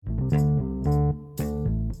To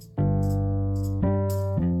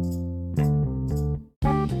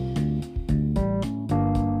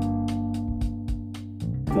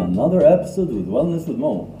another episode with Wellness with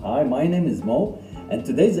Mo. Hi, my name is Mo, and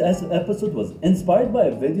today's episode was inspired by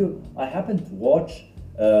a video I happened to watch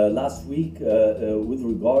last week with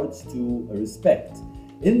regards to respect.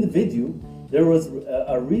 In the video, there was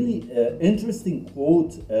a really interesting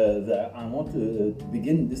quote that I want to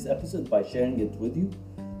begin this episode by sharing it with you.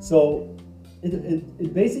 So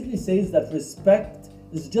it basically says that respect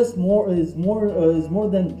is more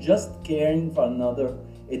than just caring for another.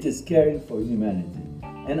 It is caring for humanity.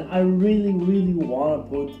 And I really want to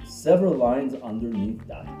put several lines underneath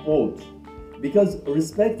that quote. Because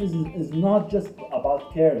respect is not just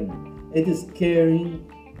about caring, it is caring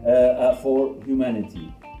for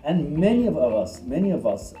humanity. And many of us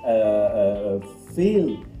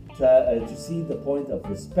fail to see the point of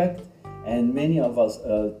respect. And many of us,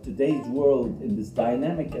 today's world, in this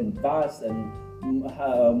dynamic and fast and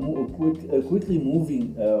quickly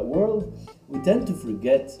moving world, we tend to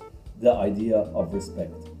forget the idea of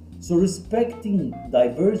respect. So respecting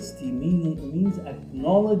diversity means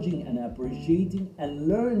acknowledging and appreciating and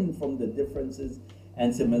learning from the differences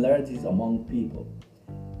and similarities among people.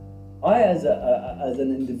 I, as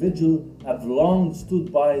an individual, have long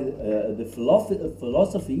stood by the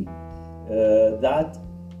philosophy that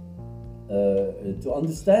to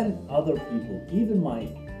understand other people, even my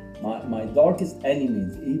darkest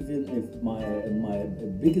enemies, even if my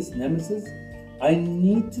biggest nemesis, I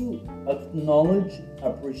need to acknowledge,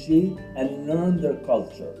 appreciate, and learn their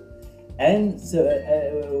culture. And so,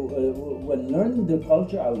 when learning their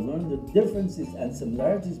culture, I will learn the differences and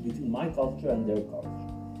similarities between my culture and their culture.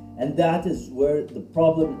 And that is where the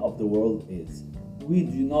problem of the world is. We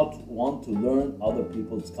do not want to learn other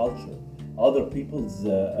people's culture, other people's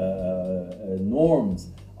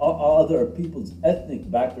norms, other people's ethnic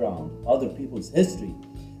background, other people's history.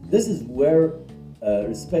 This is where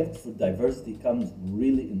respect for diversity comes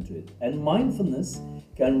really into it. And mindfulness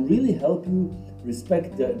can really help you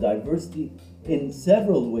respect the diversity in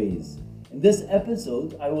several ways. In this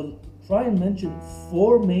episode, I will try and mention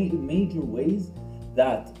four major ways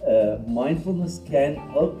that mindfulness can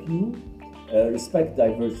help you respect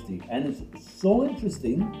diversity. And it's so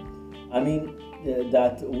interesting,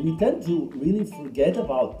 that we tend to really forget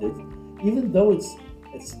about it, even though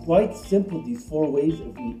it's quite simple, these four ways,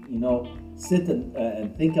 if we sit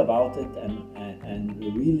and think about it and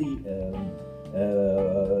really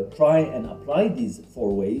try and apply these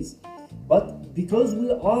four ways. But because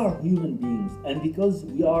we are human beings and because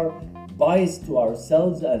we are biased to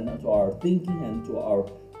ourselves and to our thinking and to our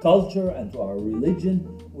culture and to our religion,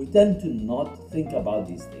 we tend to not think about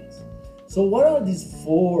these things. So what are these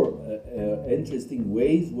four interesting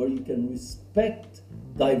ways where you can respect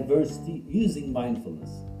diversity using mindfulness?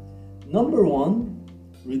 Number one,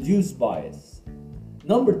 reduce bias.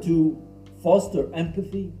 Number two, foster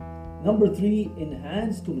empathy. Number three,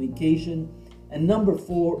 enhance communication. And number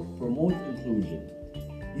four, promote inclusion.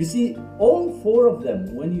 You see, all four of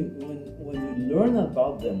them, when you learn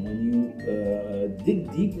about them, when you dig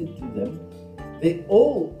deep into them, they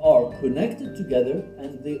all are connected together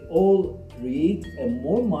and they all create a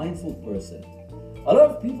more mindful person. A lot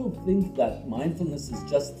of people think that mindfulness is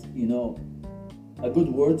just, a good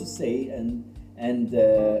word to say, and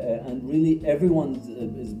really everyone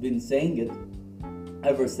has been saying it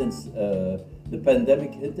ever since the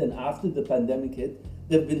pandemic hit. And after the pandemic hit,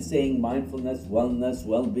 they've been saying mindfulness, wellness,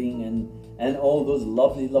 well-being, and all those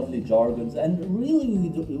lovely jargons. And really,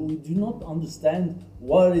 we do not understand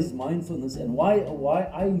what is mindfulness and why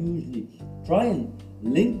I usually try and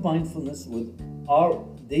link mindfulness with our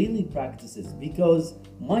daily practices, because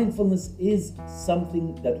mindfulness is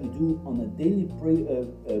something that we do on a daily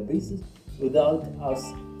basis without us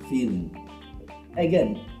feeling.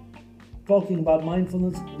 Again, talking about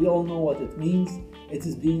mindfulness, we all know what it means. It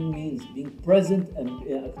means being present and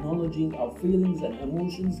acknowledging our feelings and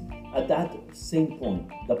emotions at that same point.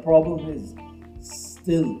 The problem is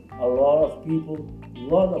still a lot of people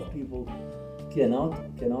cannot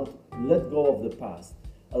let go of the past.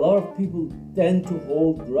 A lot of people tend to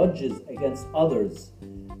hold grudges against others.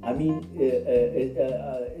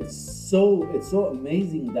 It's so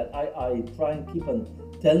amazing that I try and keep on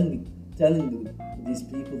telling these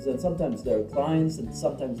people, and sometimes they're clients and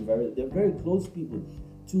sometimes they're very close people,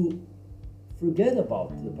 to forget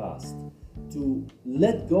about the past, to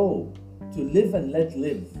let go, to live and let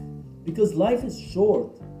live, because life is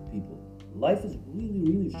short, people. Life is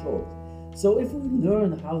really short. So if we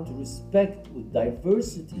learn how to respect with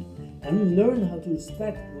diversity and we learn how to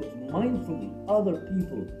respect with mindfully other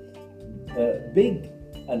people, big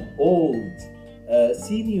and old,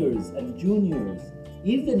 seniors and juniors,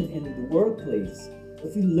 even in the workplace.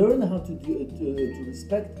 If we learn how to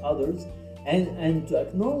respect others and to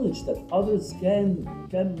acknowledge that others can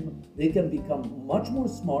become much more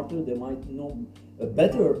smarter, they might know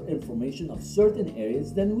better information of certain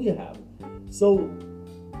areas than we have. So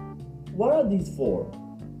what are these for?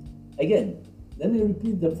 Again, let me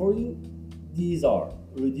repeat them for you. These are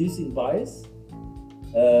reducing bias,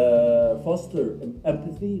 foster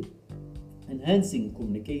empathy, enhancing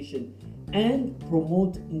communication, and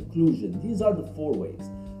promote inclusion. These are the 4 ways.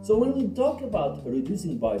 So when we talk about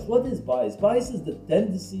reducing bias, what is bias? Bias is the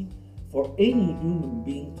tendency for any human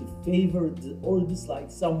being to favor or dislike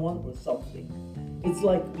someone or something. It's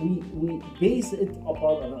like we base it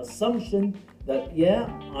upon an assumption that, yeah,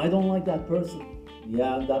 I don't like that person.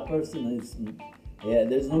 Yeah, that person is, yeah,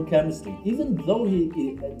 there's no chemistry. Even though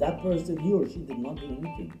that person, he or she did not do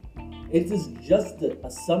anything. It is just the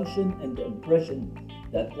assumption and the impression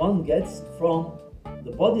that one gets from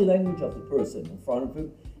the body language of the person in front of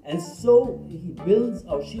him. And so he builds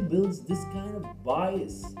or she builds this kind of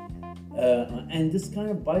bias. And this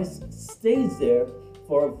kind of bias stays there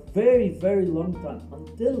for a very, very long time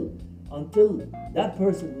until that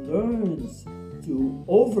person learns to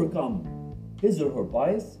overcome his or her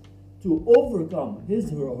bias, to overcome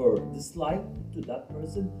his or her dislike to that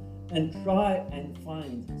person, and try and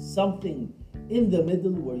find something in the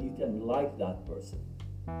middle where you can like that person.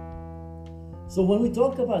 So when we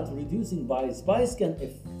talk about reducing bias, bias can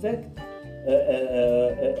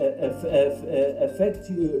affect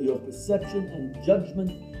your perception and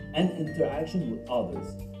judgment and interaction with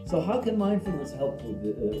others. So how can mindfulness help with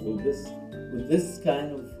this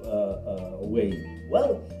kind of way?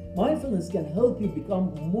 Well, mindfulness can help you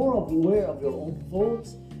become more aware of your own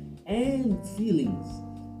thoughts and feelings.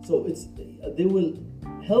 So they will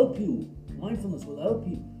help you. Mindfulness will help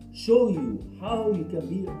you, show you how you can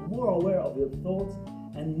be more aware of your thoughts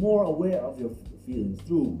and more aware of your feelings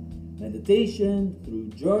through meditation, through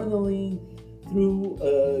journaling, through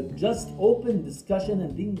just open discussion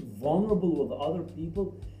and being vulnerable with other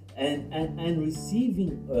people and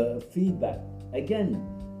receiving feedback. Again,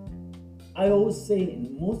 I always say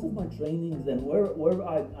in most of my trainings and where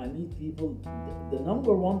I meet people, the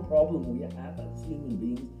number one problem we have as human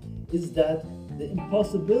beings is that the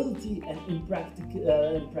impossibility and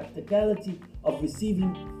impracticality of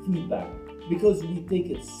receiving feedback, because we take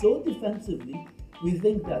it so defensively. We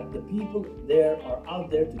think that the people there are out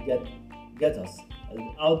there to get us,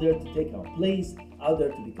 out there to take our place, out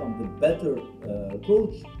there to become the better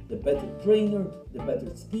coach, the better trainer, the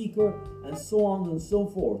better speaker, and so on and so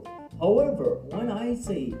forth. However, when I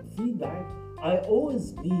say feedback, I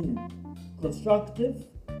always mean constructive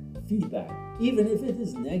feedback, even if it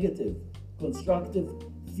is negative, constructive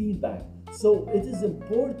feedback. So it is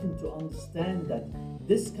important to understand that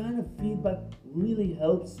this kind of feedback really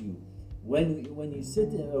helps you when you sit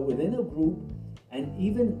within a group, and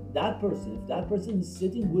even if that person is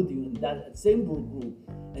sitting with you in that same group,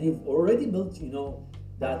 and you've already built,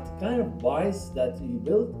 that kind of bias that you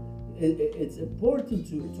built. It's important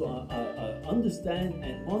to understand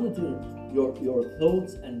and monitor your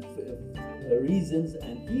thoughts and reasons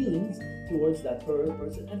and feelings towards that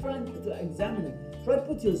person, and try to examine it. Try to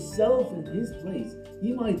put yourself in his place.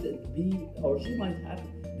 He might be or she might have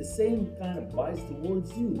the same kind of bias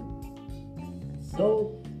towards you.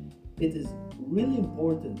 So it is really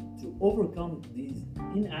important to overcome these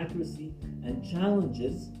inaccuracy and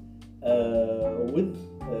challenges with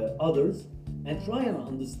others, and try and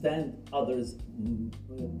understand others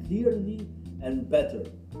clearly and better.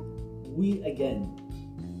 We again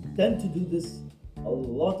tend to do this a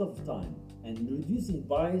lot of time, and reducing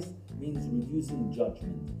bias means reducing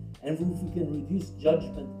judgment. And if we can reduce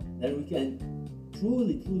judgment, then we can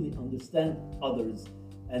truly understand others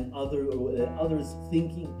and others'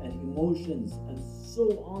 thinking and emotions, and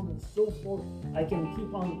so on and so forth. I can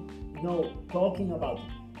keep on talking about it.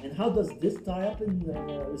 And how does this tie up in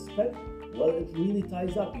respect? Well, it really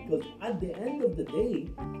ties up, because at the end of the day,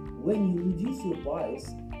 when you reduce your bias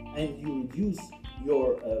and you reduce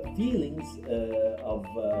your feelings of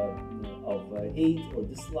hate or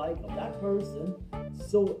dislike of that person,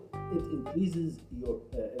 so it increases your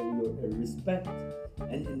respect,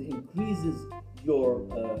 and it increases your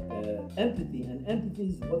empathy. And empathy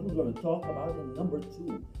is what we're going to talk about in number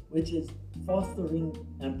 2, which is fostering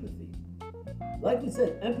empathy. Like we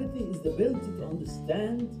said, empathy is the ability to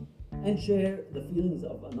understand and share the feelings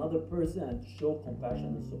of another person and show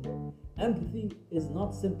compassion and support. Empathy is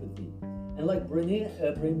not sympathy. And like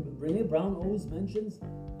Brené Brown always mentions,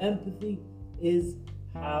 empathy is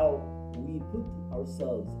how we put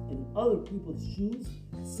ourselves in other people's shoes,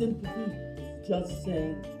 sympathy is just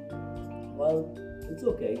saying, well, it's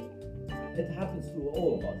okay. It happens to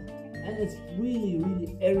all of us. And it's really,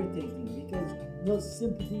 really irritating because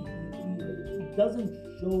sympathy, it doesn't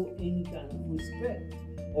show any kind of respect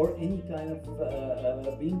or any kind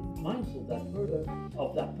of being mindful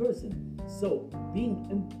of that person. So being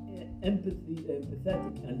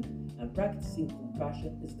empathetic and practicing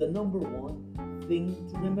compassion is the number one thing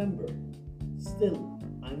to remember. Still,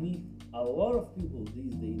 I meet a lot of people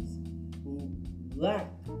these days who lack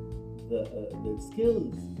the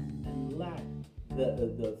skills and lack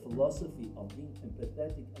the philosophy of being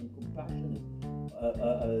empathetic and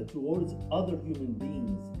compassionate towards other human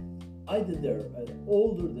beings. Either they're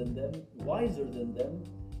older than them, wiser than them,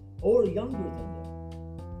 or younger than them.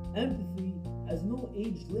 Empathy has no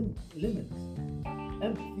age limit.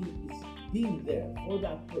 Empathy is being there for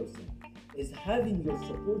that person, is having your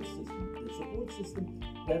support system. The support system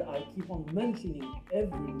that I keep on mentioning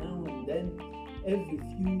every now and then, every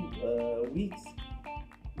few weeks,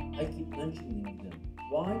 I keep mentioning them.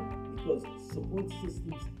 Why? Because support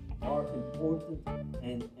systems are important,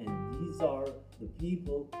 and these are the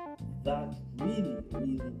people that really,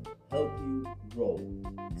 really help you grow.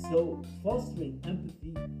 So fostering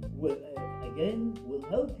empathy will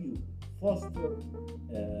help you foster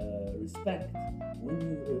respect. When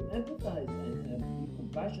you empathize and be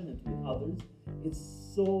compassionate with others, it's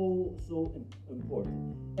so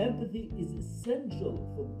important. Empathy is essential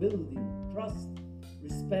for building trust,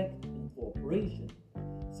 respect, and cooperation.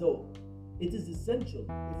 So it is essential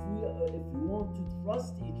if we want to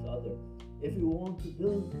trust each other, if we want to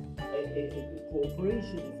build a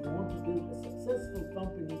cooperation, if we want to build a successful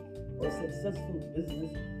company or a successful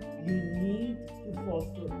business, you need to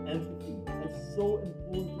foster empathy. It's so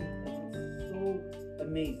important and it's so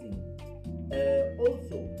amazing.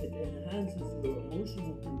 Also, it enhances your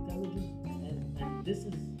emotional intelligence, and this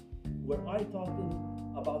is where I talking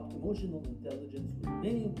about emotional intelligence with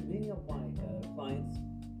many of my clients,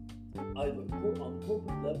 either on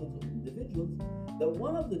corporate levels or individuals, that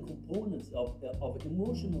one of the components of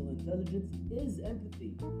emotional intelligence is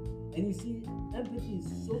empathy. And you see, empathy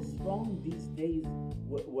is so strong these days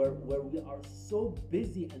where we are so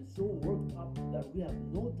busy and so worked up that we have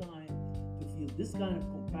no time to feel this kind of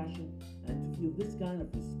compassion and to feel this kind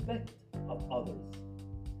of respect of others.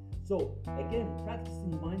 So again,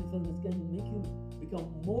 practicing mindfulness can make you become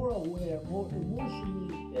more aware, more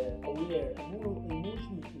emotionally aware, and more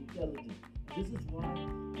emotionally intelligent. This is why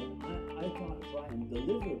when I try and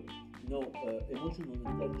deliver, emotional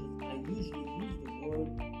intelligence, I usually use the word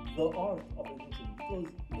the art of emotion, because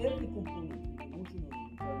every component in emotional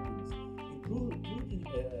intelligence, including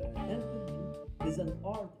empathy, is an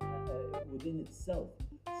art within itself.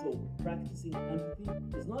 So practicing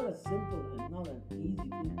empathy is not as simple and not an easy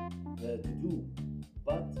thing to do,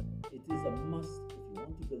 but it is a must if you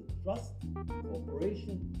want to build trust,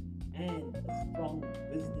 cooperation, and a strong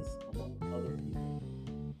business among other people.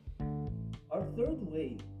 Our third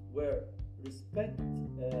way where respect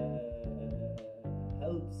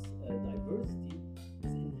helps diversity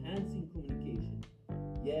is enhancing communication.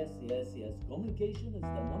 Yes. Communication is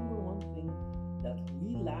the number one thing that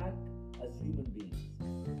we lack as human beings.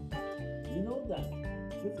 You know that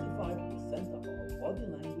 55% of our body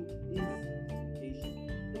language is communication.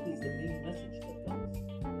 It is the main message that comes.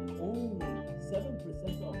 And only 7%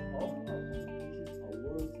 of our communication are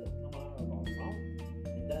words that come out of our mouth.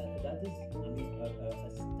 And that is, a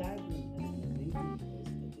staggering and amazing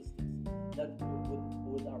statistics. That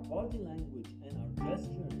with our body language and our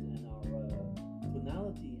gestures and our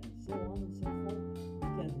tonality and so on and so forth, we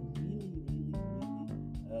can really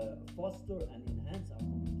foster and enhance our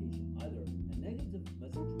communication, either a negative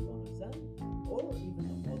message we want to send or even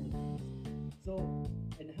a positive message. So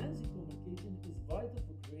enhancing communication is vital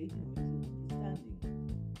for creating mutual understanding.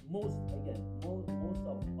 Most of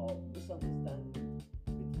misunderstanding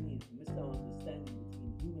between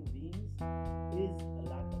human beings is a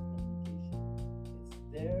lack of communication. It's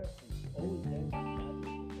there and it's always there, no matter what.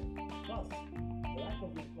 Plus, the lack of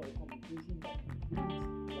communication